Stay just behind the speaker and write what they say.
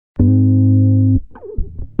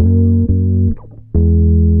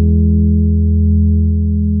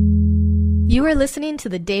listening to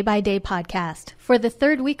the Day by Day podcast for the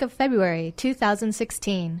third week of February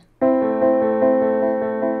 2016.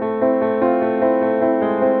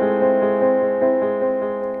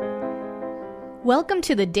 Welcome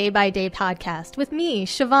to the Day by Day podcast with me,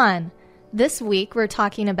 Siobhan. This week we're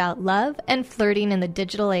talking about love and flirting in the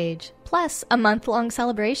digital age, plus a month-long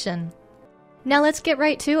celebration. Now let's get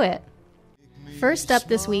right to it. First up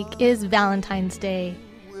this week is Valentine's Day.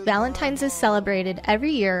 Valentine's is celebrated every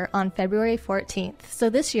year on February 14th, so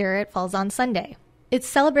this year it falls on Sunday. It's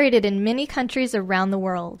celebrated in many countries around the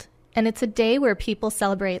world, and it's a day where people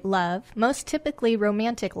celebrate love, most typically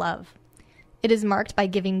romantic love. It is marked by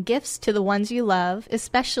giving gifts to the ones you love,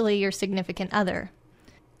 especially your significant other.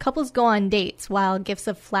 Couples go on dates while gifts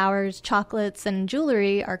of flowers, chocolates, and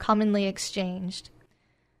jewelry are commonly exchanged.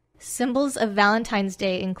 Symbols of Valentine's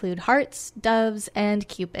Day include hearts, doves, and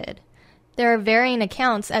Cupid. There are varying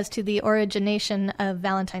accounts as to the origination of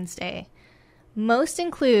Valentine's Day. Most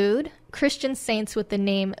include Christian saints with the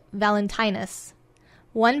name Valentinus.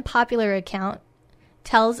 One popular account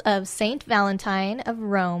tells of Saint Valentine of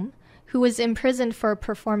Rome, who was imprisoned for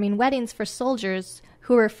performing weddings for soldiers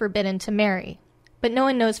who were forbidden to marry. But no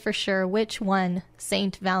one knows for sure which one,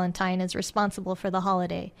 Saint Valentine, is responsible for the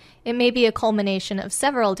holiday. It may be a culmination of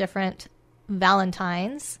several different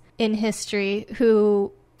Valentines in history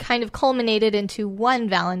who kind of culminated into one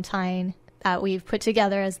Valentine that we've put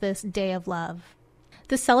together as this Day of Love.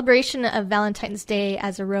 The celebration of Valentine's Day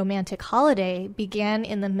as a romantic holiday began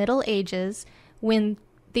in the Middle Ages when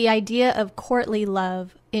the idea of courtly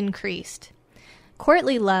love increased.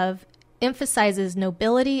 Courtly love emphasizes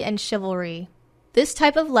nobility and chivalry. This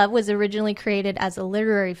type of love was originally created as a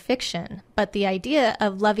literary fiction, but the idea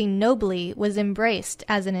of loving nobly was embraced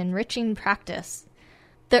as an enriching practice.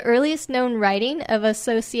 The earliest known writing of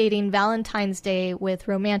associating Valentine's Day with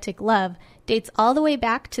romantic love dates all the way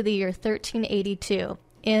back to the year 1382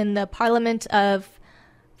 in the Parliament of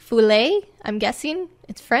Fouillé, I'm guessing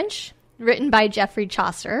it's French, written by Geoffrey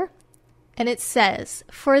Chaucer. And it says,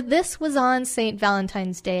 "For this was on St.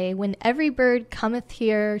 Valentine's Day, when every bird cometh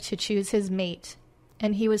here to choose his mate."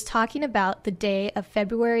 And he was talking about the day of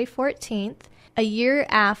February 14th, a year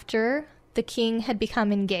after the king had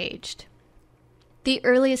become engaged. The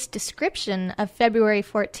earliest description of February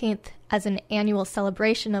 14th as an annual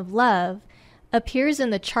celebration of love appears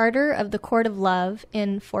in the Charter of the Court of Love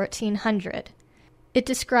in 1400. It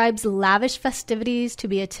describes lavish festivities to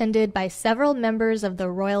be attended by several members of the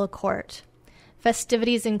royal court.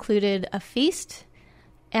 Festivities included a feast,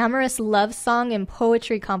 amorous love song and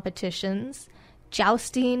poetry competitions,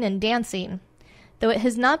 jousting, and dancing, though it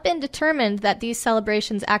has not been determined that these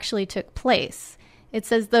celebrations actually took place.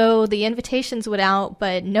 It's as though the invitations went out,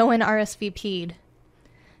 but no one RSVP'd.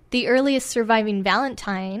 The earliest surviving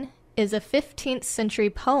Valentine is a 15th century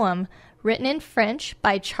poem written in French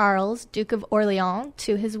by Charles, Duke of Orleans,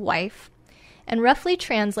 to his wife, and roughly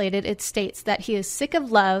translated it states that he is sick of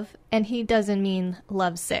love, and he doesn't mean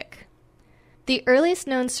lovesick. The earliest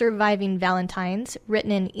known surviving Valentines,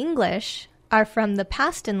 written in English, are from the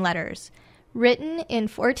Paston Letters, written in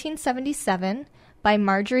 1477 by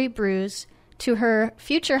Marjorie Bruce to her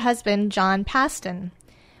future husband, John Paston,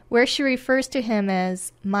 where she refers to him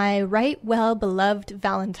as "my right well beloved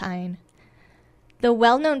Valentine." The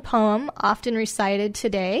well-known poem, often recited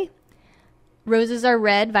today, "Roses are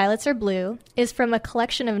red, violets are blue," is from a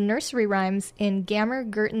collection of nursery rhymes in Gammer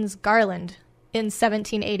Gurton's Garland in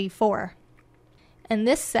 1784. And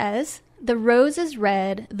this says, "The rose is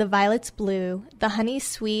red, the violet's blue, the honey's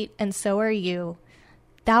sweet, and so are you.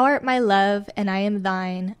 Thou art my love, and I am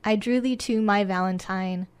thine. I drew thee to my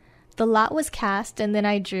Valentine. The lot was cast, and then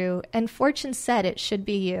I drew, and fortune said it should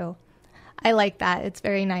be you." I like that. It's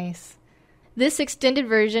very nice. This extended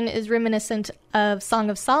version is reminiscent of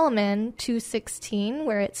Song of Solomon 2:16,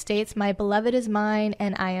 where it states, "My beloved is mine,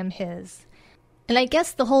 and I am his." And I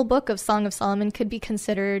guess the whole book of Song of Solomon could be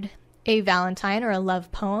considered a Valentine or a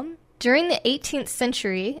love poem. During the 18th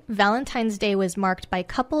century, Valentine's Day was marked by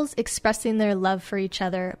couples expressing their love for each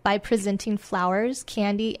other by presenting flowers,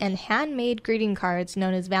 candy, and handmade greeting cards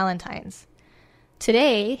known as Valentines.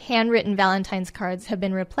 Today, handwritten Valentine's cards have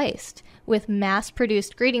been replaced with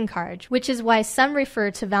mass-produced greeting cards, which is why some refer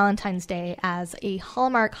to Valentine's Day as a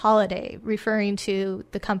Hallmark holiday, referring to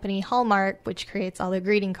the company Hallmark, which creates all the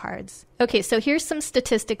greeting cards. Okay, so here's some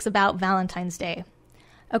statistics about Valentine's Day.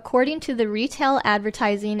 According to the Retail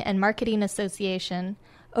Advertising and Marketing Association,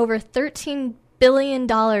 over $13 billion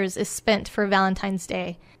is spent for Valentine's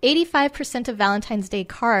Day. 85% of Valentine's Day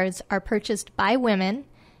cards are purchased by women,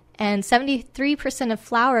 and 73% of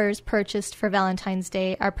flowers purchased for Valentine's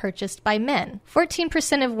Day are purchased by men.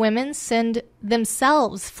 14% of women send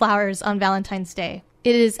themselves flowers on Valentine's Day.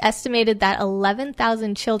 It is estimated that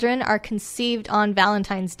 11,000 children are conceived on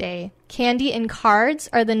Valentine's Day. Candy and cards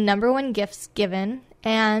are the number one gifts given,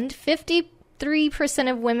 and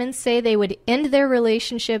 53% of women say they would end their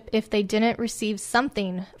relationship if they didn't receive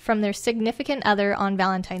something from their significant other on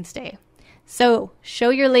Valentine's Day. So, show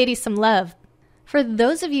your lady some love. For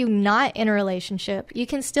those of you not in a relationship, you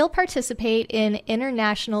can still participate in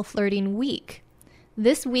International Flirting Week.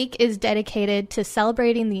 This week is dedicated to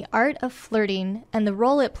celebrating the art of flirting and the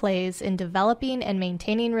role it plays in developing and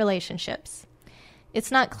maintaining relationships.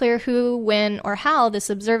 It's not clear who, when, or how this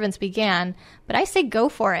observance began, but I say go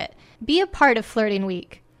for it. Be a part of Flirting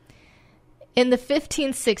Week. In the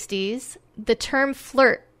 1560s, the term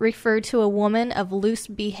flirt referred to a woman of loose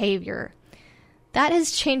behavior. That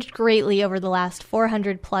has changed greatly over the last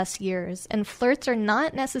 400 plus years, and flirts are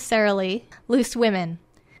not necessarily loose women.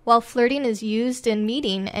 While flirting is used in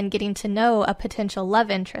meeting and getting to know a potential love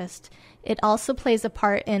interest, it also plays a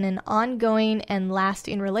part in an ongoing and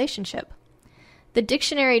lasting relationship. The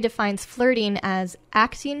dictionary defines flirting as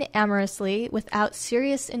acting amorously without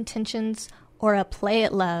serious intentions or a play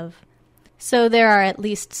at love. So there are at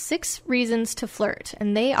least 6 reasons to flirt,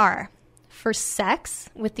 and they are: for sex,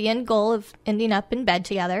 with the end goal of ending up in bed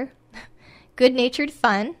together; good-natured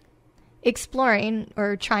fun; exploring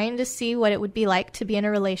or trying to see what it would be like to be in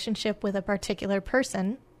a relationship with a particular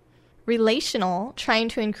person; relational, trying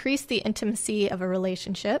to increase the intimacy of a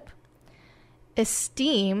relationship;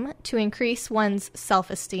 esteem, to increase one's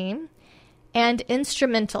self-esteem; and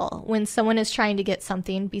instrumental, when someone is trying to get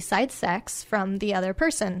something besides sex from the other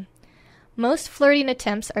person. Most flirting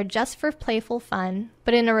attempts are just for playful fun,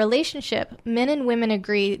 but in a relationship, men and women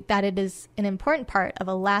agree that it is an important part of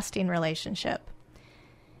a lasting relationship.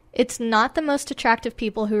 It's not the most attractive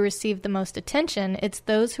people who receive the most attention, it's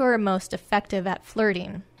those who are most effective at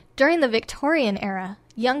flirting. During the Victorian era,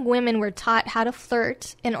 young women were taught how to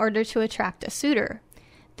flirt in order to attract a suitor.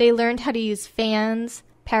 They learned how to use fans,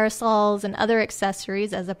 parasols, and other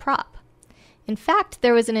accessories as a prop. In fact,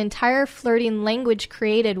 there was an entire flirting language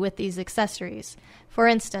created with these accessories. For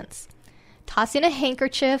instance, tossing a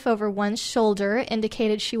handkerchief over one's shoulder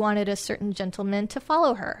indicated she wanted a certain gentleman to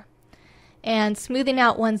follow her. And smoothing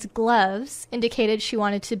out one's gloves indicated she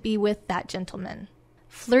wanted to be with that gentleman.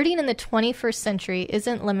 Flirting in the 21st century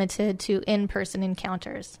isn't limited to in-person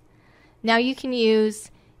encounters. Now you can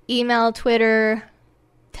use email, Twitter,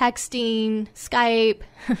 texting, Skype.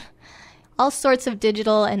 All sorts of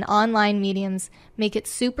digital and online mediums make it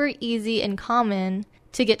super easy and common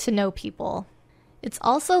to get to know people. It's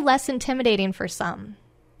also less intimidating for some.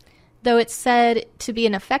 Though it's said to be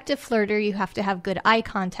an effective flirter, you have to have good eye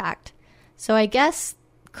contact. So I guess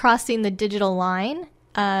crossing the digital line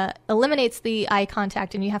eliminates the eye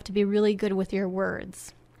contact, and you have to be really good with your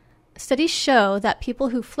words. Studies show that people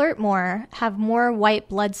who flirt more have more white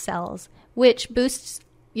blood cells, which boosts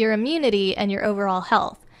your immunity and your overall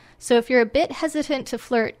health. So if you're a bit hesitant to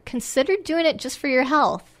flirt, consider doing it just for your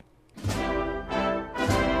health.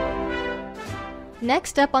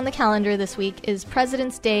 Next up on the calendar this week is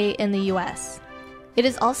President's Day in the U.S. It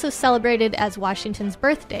is also celebrated as Washington's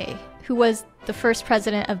birthday, who was the first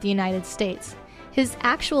president of the United States. His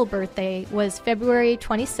actual birthday was February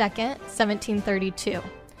 22nd, 1732.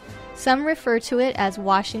 Some refer to it as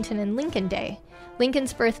Washington and Lincoln Day,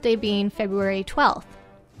 Lincoln's birthday being February 12th.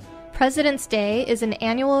 President's Day is an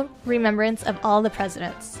annual remembrance of all the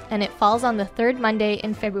presidents, and it falls on the third Monday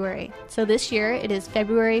in February, so this year it is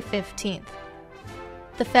February 15th.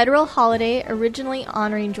 The federal holiday, originally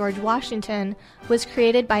honoring George Washington, was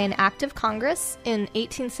created by an act of Congress in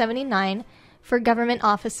 1879 for government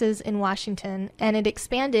offices in Washington, and it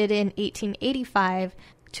expanded in 1885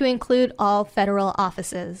 to include all federal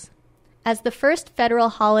offices. As the first federal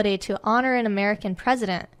holiday to honor an American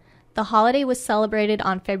president, the holiday was celebrated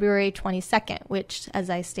on February 22nd, which, as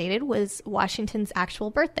I stated, was Washington's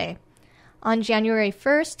actual birthday. On January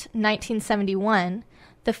 1st, 1971,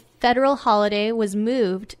 the federal holiday was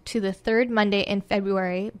moved to the third Monday in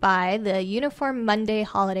February by the Uniform Monday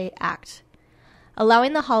Holiday Act.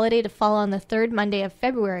 Allowing the holiday to fall on the third Monday of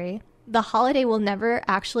February, the holiday will never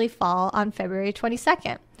actually fall on February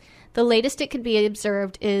 22nd. The latest it could be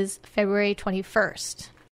observed is February 21st.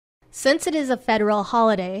 Since it is a federal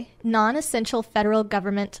holiday, non-essential federal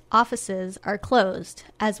government offices are closed,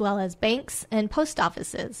 as well as banks and post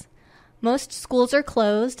offices. Most schools are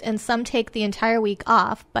closed, and some take the entire week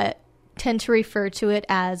off, but tend to refer to it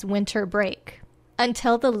as winter break.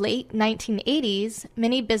 Until the late 1980s,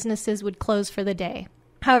 many businesses would close for the day.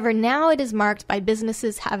 However, now it is marked by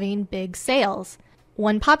businesses having big sales.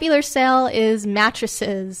 One popular sale is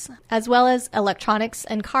mattresses, as well as electronics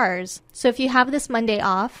and cars. So if you have this Monday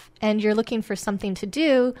off and you're looking for something to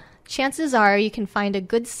do, chances are you can find a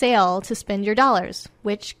good sale to spend your dollars,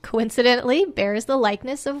 which coincidentally bears the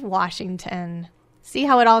likeness of Washington. See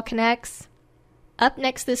how it all connects? Up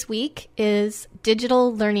next this week is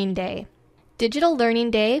Digital Learning Day. Digital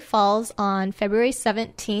Learning Day falls on February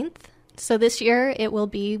 17th, so this year it will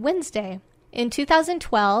be Wednesday. In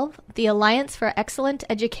 2012, the Alliance for Excellent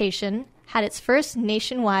Education had its first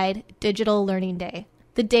nationwide Digital Learning Day.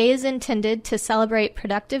 The day is intended to celebrate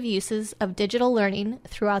productive uses of digital learning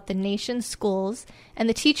throughout the nation's schools and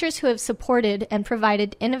the teachers who have supported and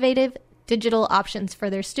provided innovative digital options for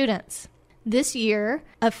their students. This year,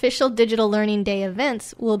 official Digital Learning Day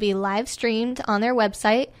events will be live streamed on their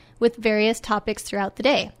website with various topics throughout the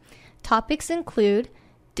day. Topics include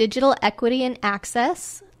digital equity and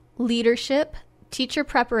access, leadership, teacher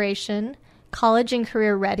preparation, college and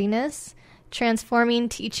career readiness, transforming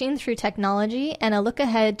teaching through technology, and a look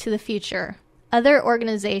ahead to the future. Other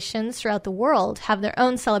organizations throughout the world have their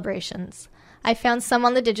own celebrations. I found some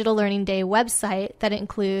on the Digital Learning Day website that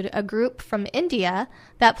include a group from India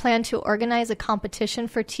that plan to organize a competition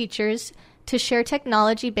for teachers to share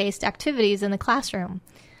technology-based activities in the classroom.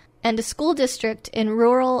 And a school district in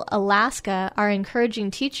rural Alaska are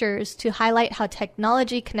encouraging teachers to highlight how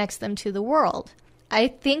technology connects them to the world. I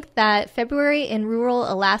think that February in rural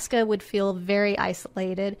Alaska would feel very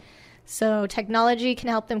isolated, so technology can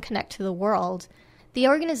help them connect to the world. The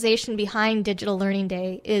organization behind Digital Learning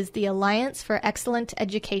Day is the Alliance for Excellent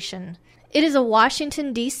Education. It is a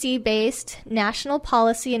Washington, D.C.-based national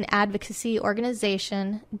policy and advocacy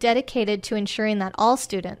organization dedicated to ensuring that all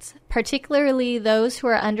students, particularly those who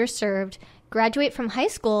are underserved, graduate from high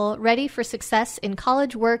school ready for success in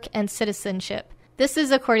college, work, and citizenship. This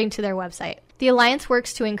is according to their website. The Alliance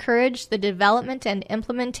works to encourage the development and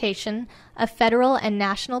implementation of federal and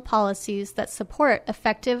national policies that support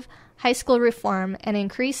effective high school reform and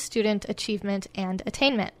increase student achievement and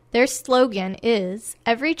attainment. Their slogan is,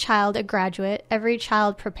 "Every child a graduate, every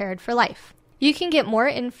child prepared for life." You can get more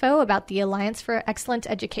info about the Alliance for Excellent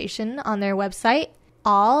Education on their website,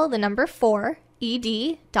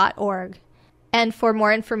 all4ed.org. And for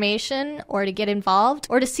more information, or to get involved,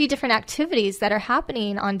 or to see different activities that are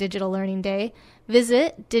happening on Digital Learning Day,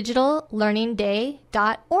 visit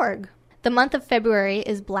digitallearningday.org. The month of February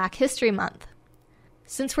is Black History Month.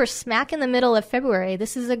 Since we're smack in the middle of February,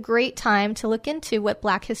 this is a great time to look into what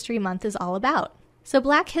Black History Month is all about. So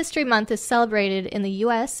Black History Month is celebrated in the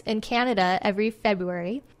US and Canada every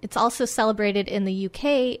February. It's also celebrated in the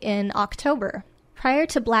UK in October. Prior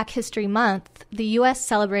to Black History Month, the U.S.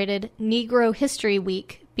 celebrated Negro History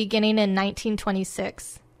Week beginning in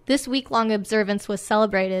 1926. This week-long observance was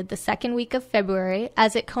celebrated the second week of February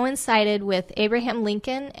as it coincided with Abraham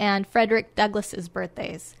Lincoln and Frederick Douglass's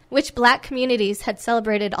birthdays, which Black communities had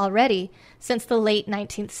celebrated already since the late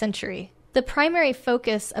 19th century. The primary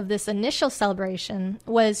focus of this initial celebration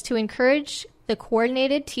was to encourage the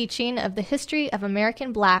coordinated teaching of the history of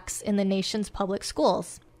American Blacks in the nation's public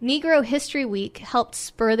schools. Negro History Week helped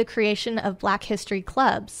spur the creation of Black History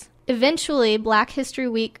clubs. Eventually, Black History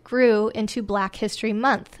Week grew into Black History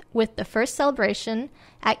Month, with the first celebration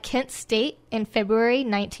at Kent State in February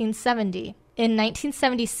 1970. In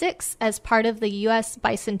 1976, as part of the U.S.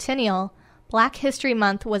 bicentennial, Black History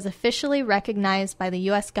Month was officially recognized by the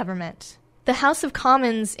U.S. government. The House of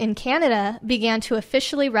Commons in Canada began to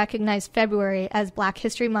officially recognize February as Black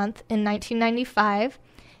History Month in 1995,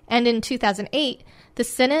 and in 2008, the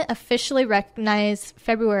Senate officially recognized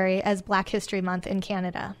February as Black History Month in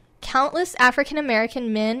Canada. Countless African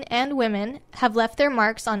American men and women have left their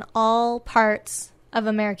marks on all parts of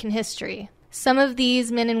American history. Some of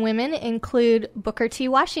these men and women include Booker T.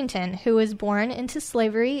 Washington, who was born into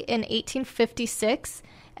slavery in 1856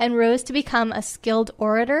 and rose to become a skilled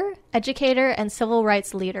orator, educator, and civil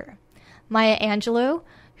rights leader. Maya Angelou,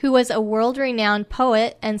 who was a world-renowned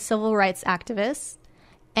poet and civil rights activist,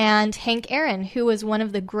 and Hank Aaron, who was one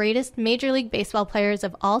of the greatest Major League Baseball players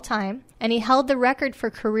of all time, and he held the record for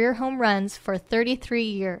career home runs for 33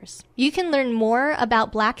 years. You can learn more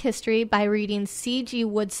about Black history by reading C.G.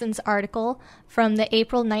 Woodson's article from the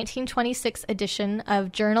April 1926 edition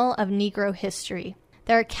of Journal of Negro History.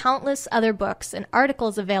 There are countless other books and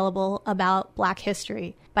articles available about Black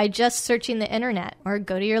history by just searching the internet or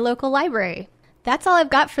go to your local library. That's all I've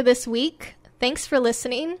got for this week. Thanks for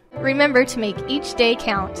listening. Remember to make each day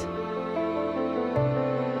count.